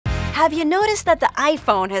Have you noticed that the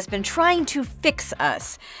iPhone has been trying to fix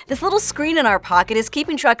us? This little screen in our pocket is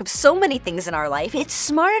keeping track of so many things in our life. It's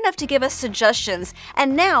smart enough to give us suggestions,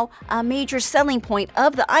 and now a major selling point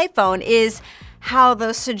of the iPhone is how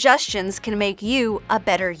those suggestions can make you a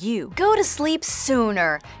better you. Go to sleep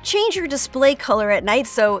sooner. Change your display color at night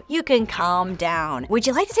so you can calm down. Would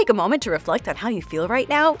you like to take a moment to reflect on how you feel right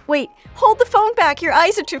now? Wait, hold the phone back. Your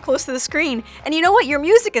eyes are too close to the screen. And you know what? Your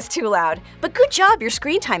music is too loud. But good job, your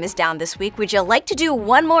screen time is down this week. Would you like to do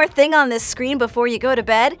one more thing on this screen before you go to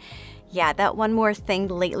bed? Yeah, that one more thing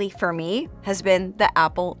lately for me has been the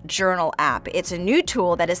Apple Journal app. It's a new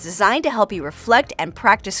tool that is designed to help you reflect and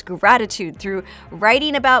practice gratitude through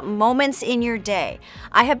writing about moments in your day.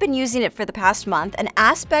 I have been using it for the past month, and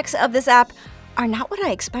aspects of this app are not what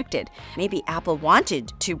I expected. Maybe Apple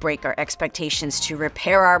wanted to break our expectations to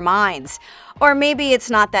repair our minds. Or maybe it's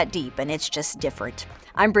not that deep and it's just different.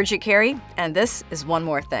 I'm Bridget Carey, and this is One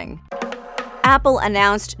More Thing. Apple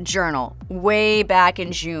announced Journal way back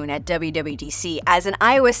in June at WWDC as an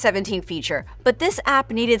iOS 17 feature, but this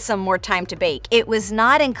app needed some more time to bake. It was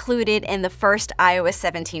not included in the first iOS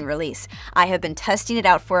 17 release. I have been testing it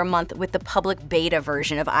out for a month with the public beta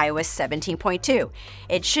version of iOS 17.2.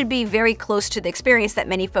 It should be very close to the experience that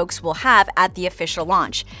many folks will have at the official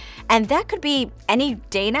launch. And that could be any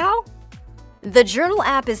day now? The Journal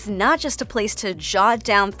app is not just a place to jot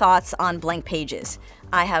down thoughts on blank pages.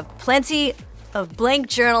 I have plenty of blank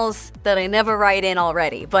journals that I never write in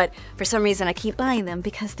already, but for some reason I keep buying them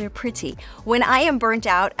because they're pretty. When I am burnt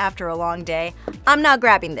out after a long day, I'm not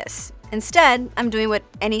grabbing this. Instead, I'm doing what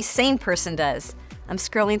any sane person does. I'm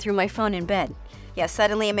scrolling through my phone in bed. Yeah,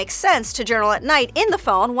 suddenly it makes sense to journal at night in the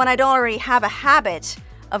phone when I don't already have a habit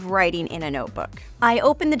of writing in a notebook. I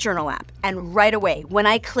open the Journal app, and right away, when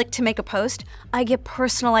I click to make a post, I get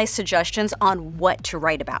personalized suggestions on what to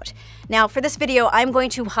write about. Now, for this video, I'm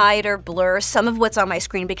going to hide or blur some of what's on my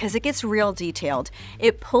screen because it gets real detailed.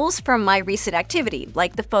 It pulls from my recent activity,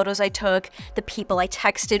 like the photos I took, the people I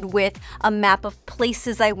texted with, a map of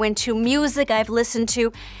places I went to, music I've listened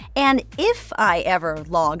to, and if I ever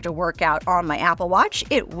logged a workout on my Apple Watch,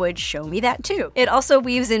 it would show me that too. It also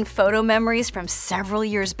weaves in photo memories from several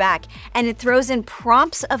years back, and it throws in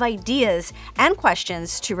prompts of ideas and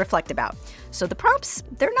questions to reflect about. So the prompts,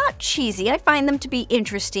 they're not cheesy. I find them to be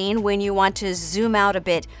interesting when you want to zoom out a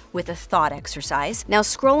bit with a thought exercise. Now,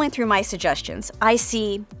 scrolling through my suggestions, I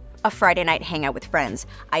see a Friday night hangout with friends.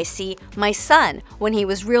 I see my son when he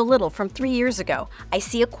was real little from 3 years ago. I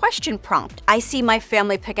see a question prompt. I see my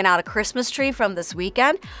family picking out a Christmas tree from this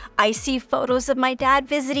weekend. I see photos of my dad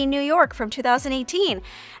visiting New York from 2018.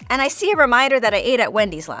 And I see a reminder that I ate at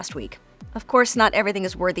Wendy's last week. Of course, not everything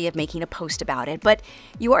is worthy of making a post about it, but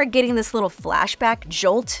you are getting this little flashback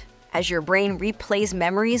jolt as your brain replays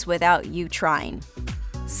memories without you trying.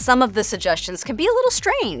 Some of the suggestions can be a little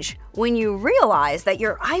strange when you realize that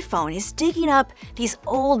your iPhone is digging up these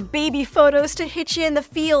old baby photos to hit you in the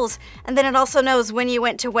feels, and then it also knows when you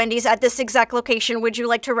went to Wendy's at this exact location. Would you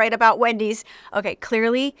like to write about Wendy's? Okay,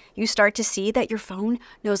 clearly you start to see that your phone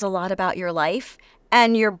knows a lot about your life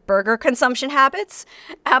and your burger consumption habits.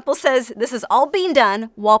 Apple says this is all being done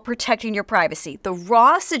while protecting your privacy. The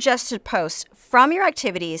raw suggested post from your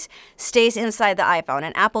activities stays inside the iPhone,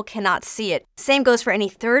 and Apple cannot see it. Same goes for any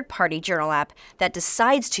third-party journal app that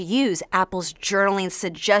decides to use Apple's journaling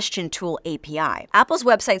suggestion tool API. Apple's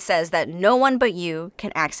website says that no one but you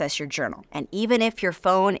can access your journal. And even if your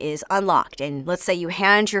phone is unlocked, and let's say you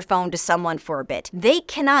hand your phone to someone for a bit, they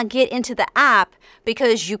cannot get into the app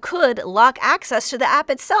because you could lock access to the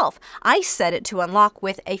app itself. I set it to unlock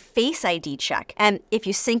with a Face ID check. And if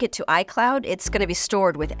you sync it to iCloud, it's going to be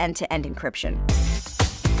stored with end-to-end encryption.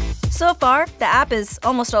 So far, the app is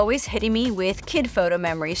almost always hitting me with kid photo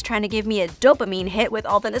memories, trying to give me a dopamine hit with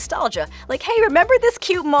all the nostalgia. Like, hey, remember this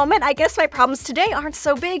cute moment? I guess my problems today aren't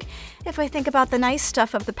so big if I think about the nice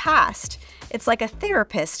stuff of the past. It's like a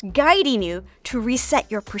therapist guiding you to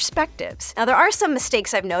reset your perspectives. Now, there are some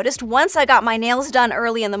mistakes I've noticed. Once I got my nails done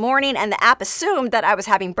early in the morning and the app assumed that I was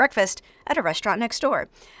having breakfast at a restaurant next door.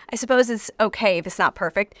 I suppose it's okay if it's not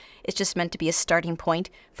perfect. It's just meant to be a starting point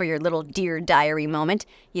for your little Dear Diary moment.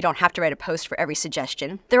 You don't have to write a post for every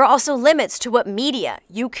suggestion. There are also limits to what media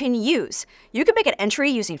you can use. You can make an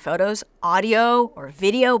entry using photos, audio, or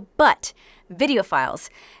video, but video files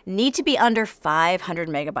need to be under 500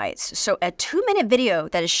 megabytes. So a 2-minute video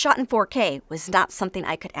that is shot in 4K was not something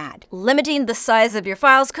I could add. Limiting the size of your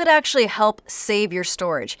files could actually help save your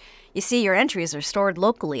storage. You see, your entries are stored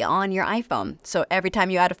locally on your iPhone. So every time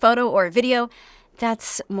you add a photo or a video,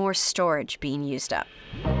 that's more storage being used up.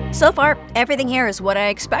 So far, everything here is what I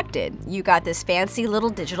expected. You got this fancy little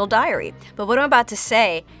digital diary. But what I'm about to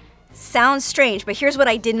say Sounds strange, but here's what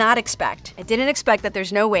I did not expect. I didn't expect that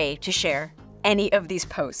there's no way to share any of these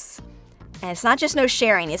posts. And it's not just no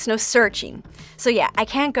sharing, it's no searching. So yeah, I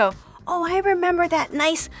can't go, oh, I remember that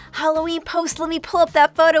nice Halloween post, let me pull up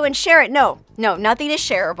that photo and share it. No, nothing is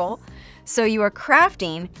shareable. So you are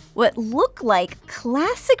crafting what look like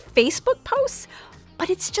classic Facebook posts, but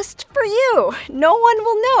it's just for you. No one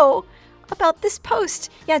will know about this post.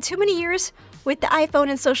 Yeah, too many years with the iPhone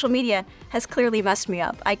and social media has clearly messed me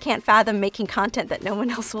up. I can't fathom making content that no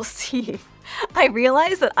one else will see. I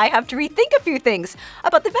realize that I have to rethink a few things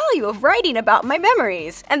about the value of writing about my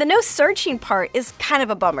memories. And the no searching part is kind of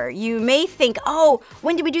a bummer. You may think, oh,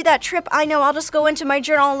 when did we do that trip? I know, I'll just go into my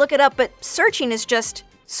journal and look it up, but searching is just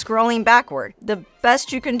scrolling backward. The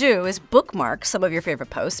best you can do is bookmark some of your favorite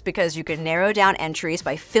posts because you can narrow down entries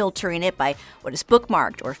by filtering it by what is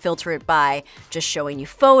bookmarked or filter it by just showing you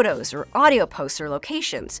photos or audio posts or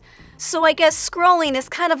locations. So I guess scrolling is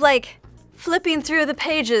kind of like flipping through the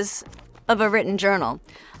pages of a written journal.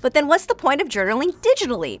 But then what's the point of journaling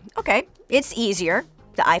digitally? Okay, it's easier.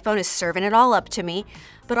 The iPhone is serving it all up to me,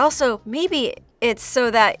 but also maybe it's so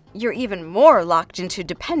that you're even more locked into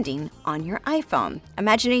depending on your iPhone.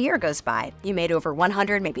 Imagine a year goes by. You made over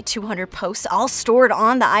 100, maybe 200 posts all stored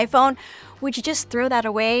on the iPhone. Would you just throw that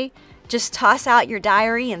away? Just toss out your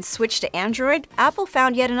diary and switch to Android? Apple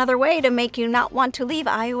found yet another way to make you not want to leave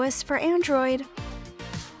iOS for Android.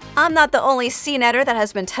 I'm not the only CNETer that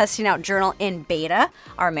has been testing out Journal in beta.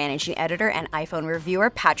 Our managing editor and iPhone reviewer,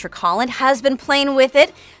 Patrick Holland, has been playing with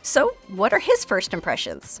it. So what are his first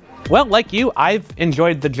impressions? Well, like you, I've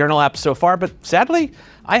enjoyed the Journal app so far, but sadly,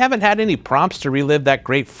 I haven't had any prompts to relive that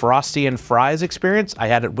great Frosty and Fries experience I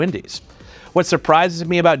had at Wendy's. What surprises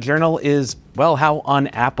me about Journal is, well, how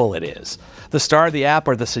un-Apple it is. The star of the app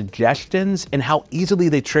are the suggestions and how easily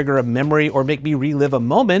they trigger a memory or make me relive a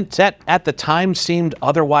moment that at the time seemed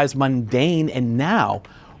otherwise mundane and now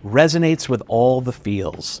resonates with all the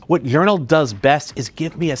feels. What Journal does best is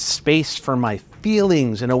give me a space for my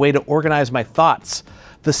feelings and a way to organize my thoughts.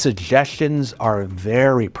 The suggestions are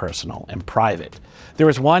very personal and private. There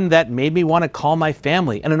was one that made me want to call my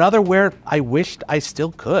family and another where I wished I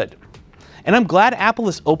still could. And I'm glad Apple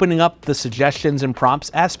is opening up the suggestions and prompts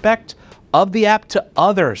aspect of the app to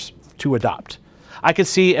others to adopt. I could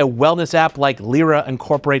see a wellness app like Lyra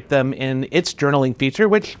incorporate them in its journaling feature,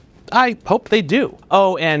 which I hope they do.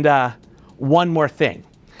 Oh, and one more thing.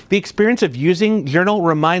 The experience of using Journal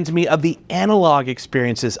reminds me of the analog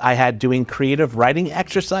experiences I had doing creative writing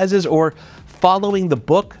exercises or following the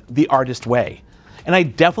book The Artist Way. And I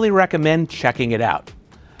definitely recommend checking it out.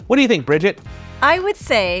 What do you think, Bridget? I would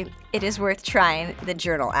say it is worth trying the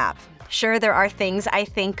Journal app. Sure, there are things I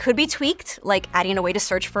think could be tweaked, like adding a way to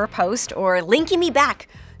search for a post or linking me back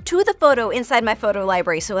to the photo inside my photo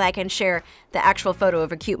library so that I can share the actual photo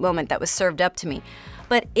of a cute moment that was served up to me.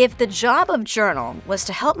 But if the job of Journal was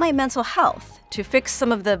to help my mental health, to fix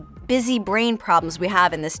some of the busy brain problems we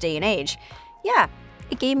have in this day and age, yeah,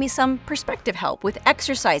 it gave me some perspective help with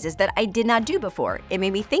exercises that I did not do before. It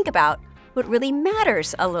made me think about what really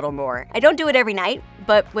matters a little more. I don't do it every night,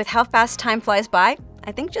 but with how fast time flies by,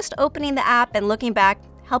 I think just opening the app and looking back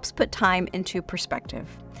helps put time into perspective.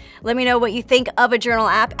 Let me know what you think of a Journal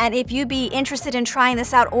app and if you'd be interested in trying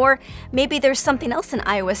this out, or maybe there's something else in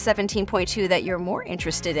iOS 17.2 that you're more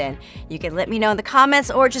interested in. You can let me know in the comments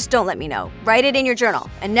or just don't let me know. Write it in your journal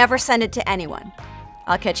and never send it to anyone.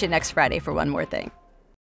 I'll catch you next Friday for one more thing.